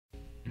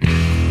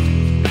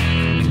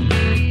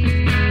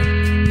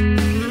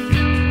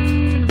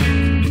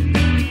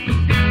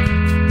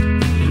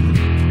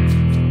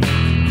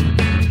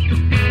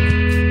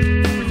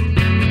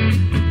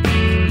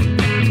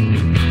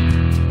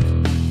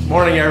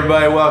morning,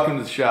 everybody. Welcome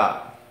to the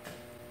shop.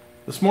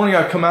 This morning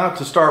I've come out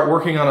to start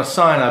working on a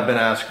sign I've been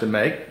asked to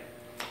make,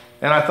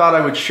 and I thought I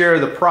would share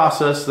the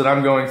process that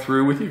I'm going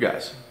through with you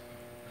guys.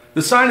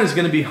 The sign is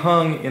going to be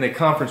hung in a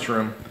conference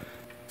room.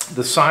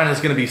 The sign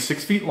is going to be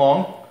 6 feet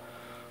long,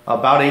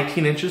 about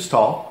 18 inches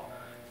tall,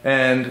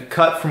 and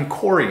cut from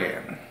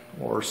corian,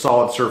 or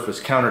solid surface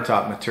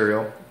countertop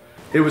material.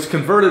 It was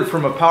converted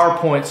from a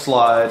PowerPoint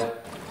slide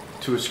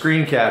to a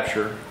screen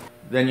capture.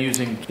 Then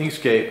using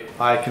Inkscape,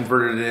 I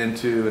converted it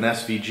into an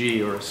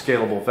SVG, or a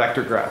scalable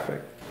vector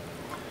graphic.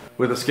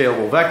 With a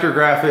scalable vector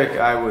graphic,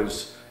 I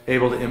was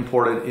able to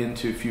import it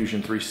into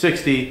Fusion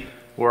 360,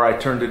 where I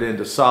turned it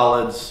into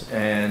solids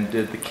and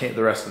did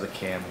the rest of the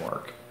CAM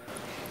work.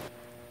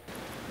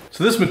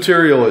 So this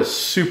material is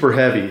super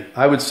heavy.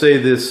 I would say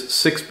this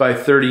 6 by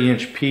 30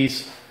 inch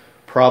piece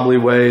probably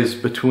weighs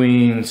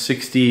between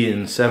 60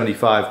 and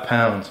 75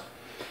 pounds.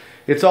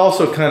 It's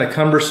also kind of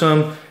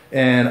cumbersome,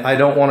 and I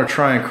don't want to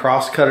try and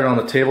cross cut it on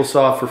the table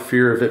saw for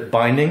fear of it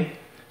binding.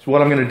 So what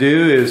I'm going to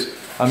do is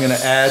I'm going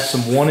to add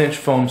some 1-inch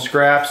foam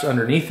scraps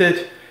underneath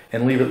it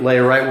and leave it lay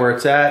right where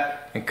it's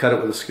at and cut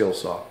it with a skill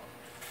saw.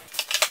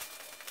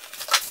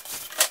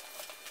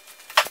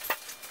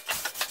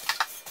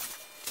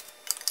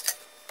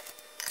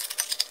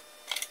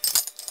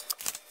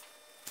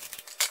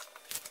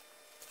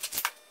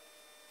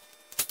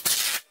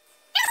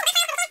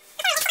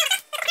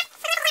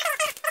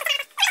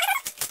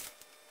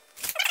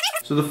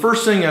 So the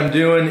first thing I'm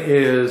doing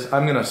is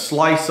I'm going to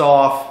slice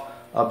off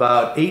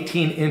about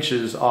 18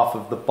 inches off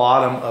of the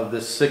bottom of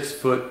this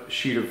 6-foot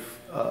sheet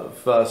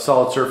of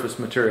solid surface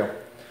material.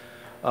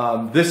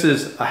 This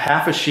is a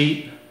half a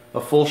sheet. A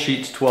full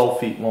sheet's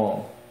 12 feet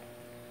long.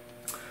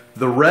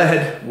 The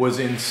red was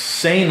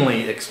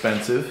insanely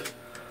expensive,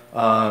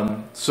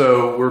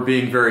 so we're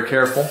being very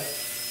careful.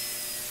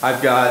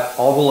 I've got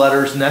all the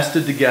letters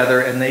nested together,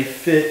 and they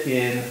fit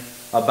in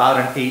about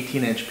an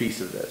 18-inch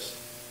piece of this.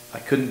 I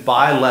couldn't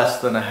buy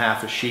less than a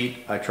half a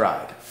sheet. I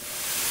tried.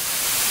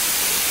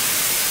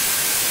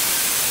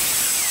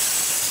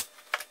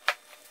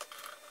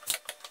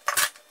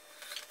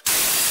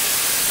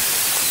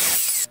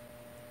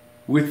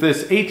 With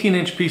this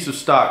 18-inch piece of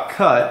stock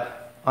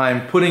cut,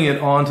 I'm putting it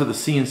onto the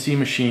CNC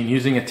machine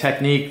using a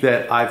technique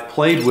that I've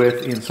played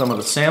with in some of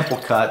the sample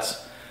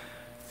cuts,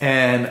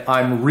 and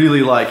I'm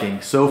really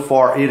liking. So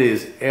far, it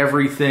is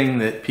everything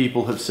that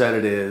people have said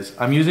it is.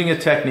 I'm using a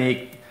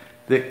technique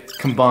that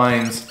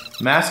combines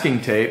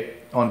masking tape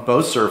on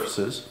both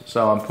surfaces.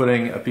 So I'm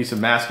putting a piece of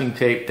masking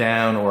tape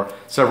down, or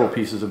several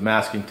pieces of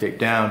masking tape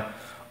down,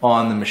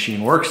 on the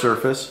machine work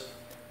surface,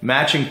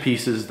 matching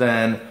pieces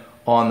then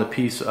on the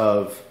piece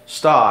of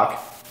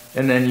stock,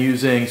 and then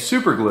using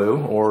super glue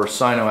or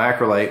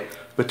cyanoacrylate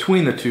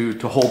between the two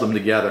to hold them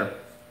together.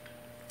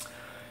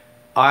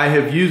 I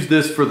have used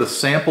this for the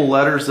sample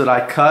letters that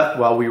I cut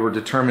while we were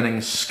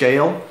determining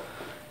scale,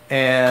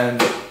 and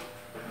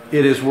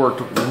it has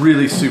worked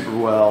really super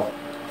well.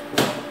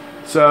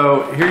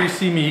 So here you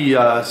see me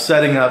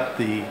setting up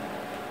the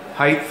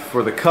height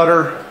for the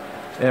cutter,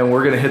 and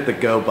we're going to hit the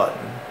go button.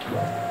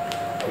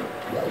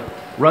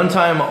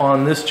 Runtime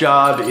on this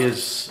job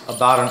is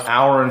about 1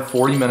 hour and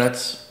 40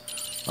 minutes.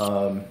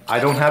 I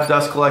don't have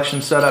dust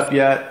collection set up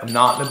yet. I'm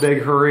not in a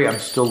big hurry. I'm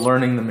still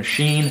learning the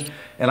machine,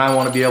 and I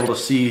want to be able to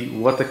see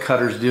what the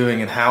cutter's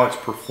doing and how it's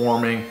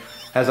performing.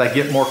 As I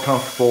get more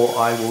comfortable,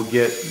 I will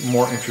get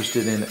more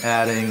interested in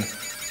adding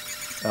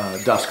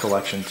dust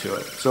collection to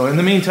it. So in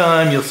the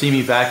meantime, you'll see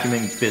me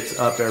vacuuming bits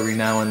up every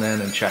now and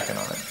then and checking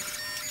on it.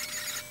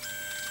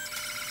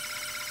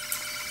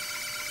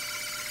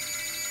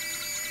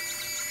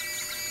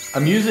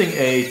 I'm using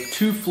a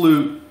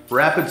 2-flute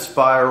rapid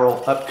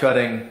spiral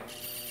upcutting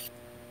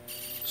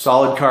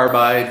solid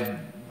carbide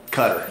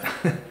cutter.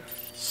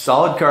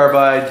 Solid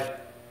carbide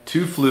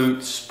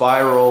 2-flute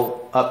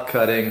spiral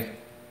upcutting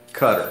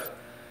cutter.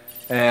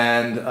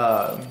 And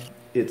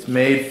it's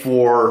made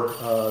for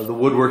the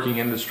woodworking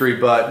industry,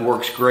 but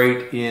works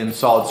great in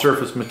solid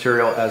surface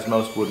material, as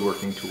most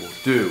woodworking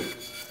tools do.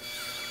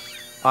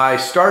 I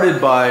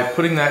started by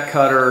putting that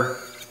cutter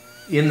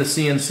in the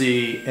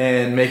CNC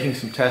and making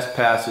some test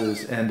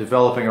passes and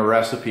developing a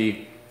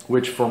recipe,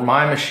 which for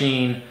my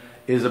machine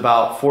is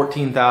about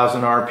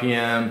 14,000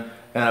 RPM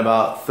and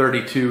about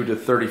 32 to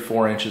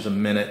 34 inches a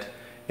minute,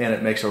 and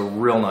it makes a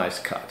real nice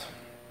cut.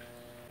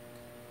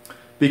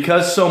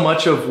 Because so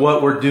much of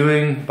what we're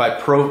doing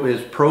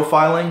is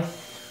profiling,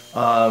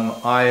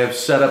 I have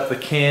set up the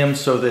cam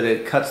so that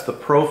it cuts the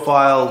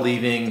profile,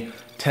 leaving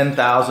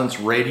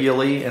 0.010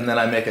 radially, and then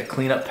I make a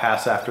cleanup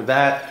pass after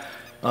that.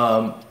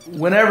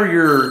 Whenever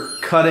you're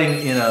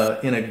cutting in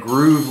a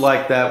groove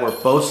like that, where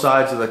both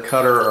sides of the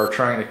cutter are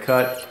trying to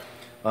cut,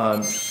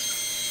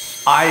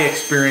 I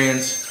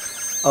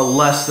experience a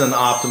less than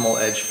optimal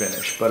edge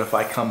finish. But if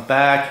I come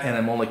back and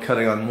I'm only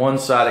cutting on one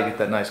side, I get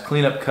that nice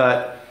cleanup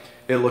cut.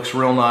 It looks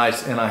real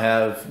nice, and I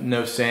have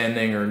no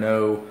sanding or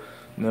no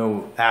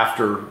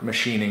after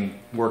machining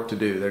work to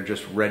do. They're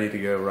just ready to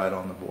go right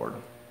on the board.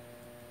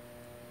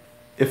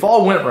 If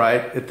all went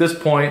right, at this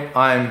point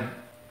I'm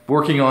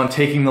working on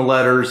taking the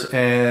letters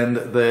and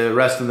the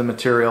rest of the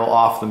material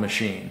off the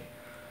machine.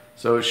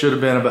 So it's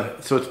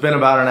been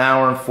about an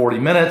hour and 40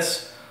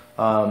 minutes.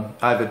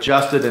 I've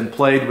adjusted and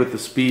played with the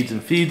speeds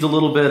and feeds a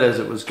little bit as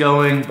it was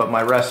going, but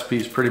my recipe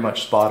is pretty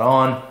much spot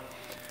on.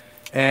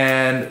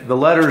 And the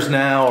letters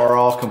now are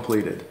all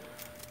completed.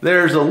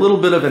 There's a little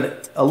bit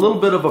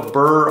of a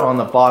burr on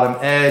the bottom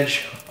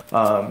edge,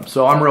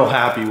 so I'm real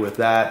happy with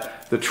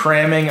that. The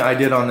tramming I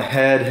did on the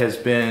head has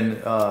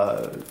been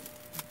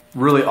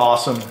really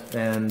awesome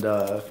and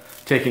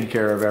taking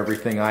care of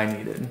everything I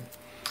needed.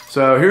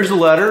 So here's the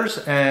letters,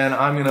 and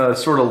I'm gonna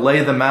sort of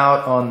lay them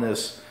out on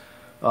this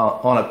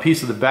on a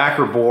piece of the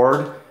backer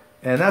board,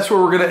 and that's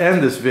where we're gonna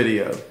end this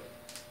video.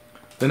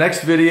 The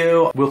next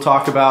video, we'll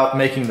talk about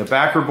making the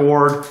backer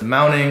board,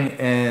 mounting,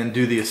 and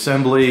do the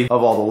assembly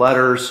of all the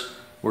letters.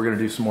 We're gonna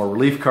do some more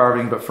relief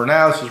carving, but for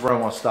now, this is where I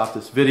want to stop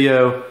this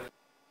video.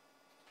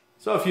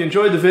 So if you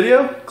enjoyed the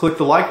video, click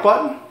the like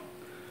button.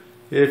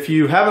 If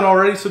you haven't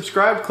already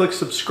subscribed, click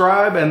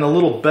subscribe and the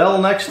little bell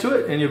next to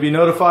it, and you'll be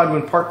notified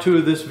when part 2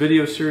 of this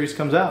video series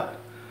comes out.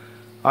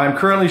 I'm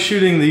currently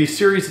shooting the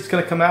series that's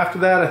going to come after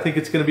that. I think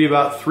it's going to be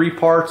about 3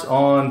 parts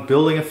on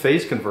building a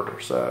phase converter.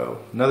 So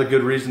another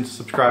good reason to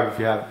subscribe if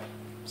you haven't.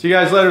 See you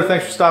guys later.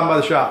 Thanks for stopping by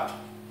the shop.